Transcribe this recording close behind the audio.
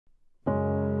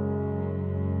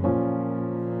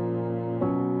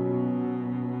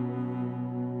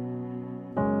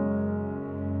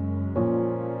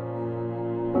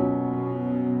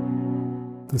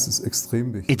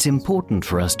It's important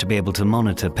for us to be able to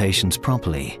monitor patients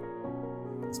properly.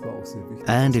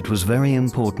 And it was very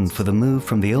important for the move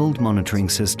from the old monitoring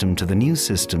system to the new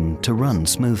system to run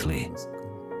smoothly.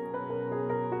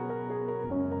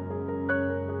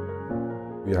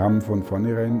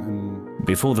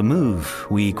 Before the move,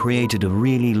 we created a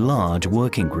really large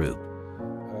working group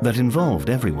that involved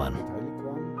everyone.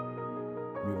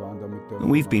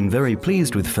 We've been very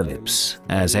pleased with Philips,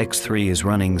 as X3 is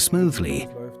running smoothly,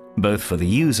 both for the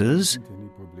users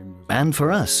and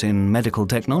for us in medical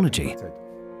technology.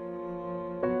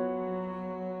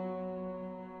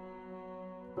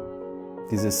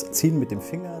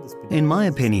 In my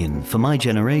opinion, for my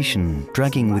generation,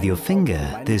 dragging with your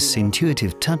finger, this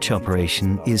intuitive touch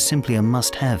operation is simply a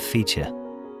must-have feature.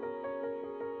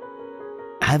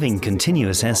 Having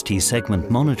continuous ST segment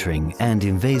monitoring and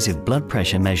invasive blood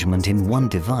pressure measurement in one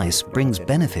device brings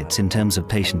benefits in terms of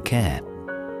patient care.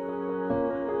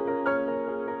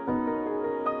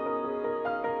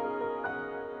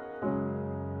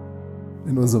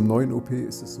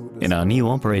 In our new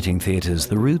operating theatres,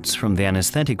 the routes from the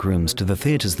anaesthetic rooms to the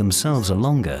theatres themselves are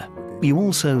longer. You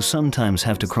also sometimes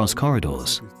have to cross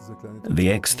corridors. The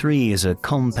X3 is a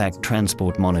compact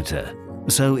transport monitor,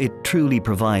 so it truly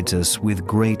provides us with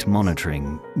great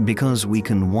monitoring because we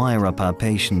can wire up our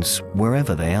patients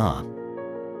wherever they are.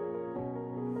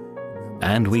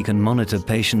 And we can monitor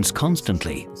patients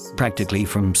constantly, practically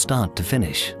from start to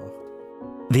finish.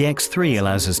 The X3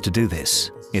 allows us to do this.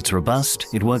 It's robust,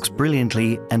 it works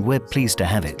brilliantly, and we're pleased to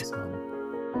have it.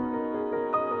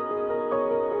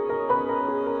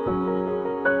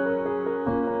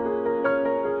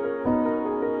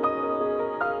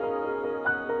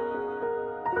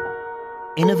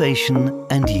 Innovation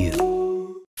and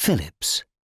you. Philips.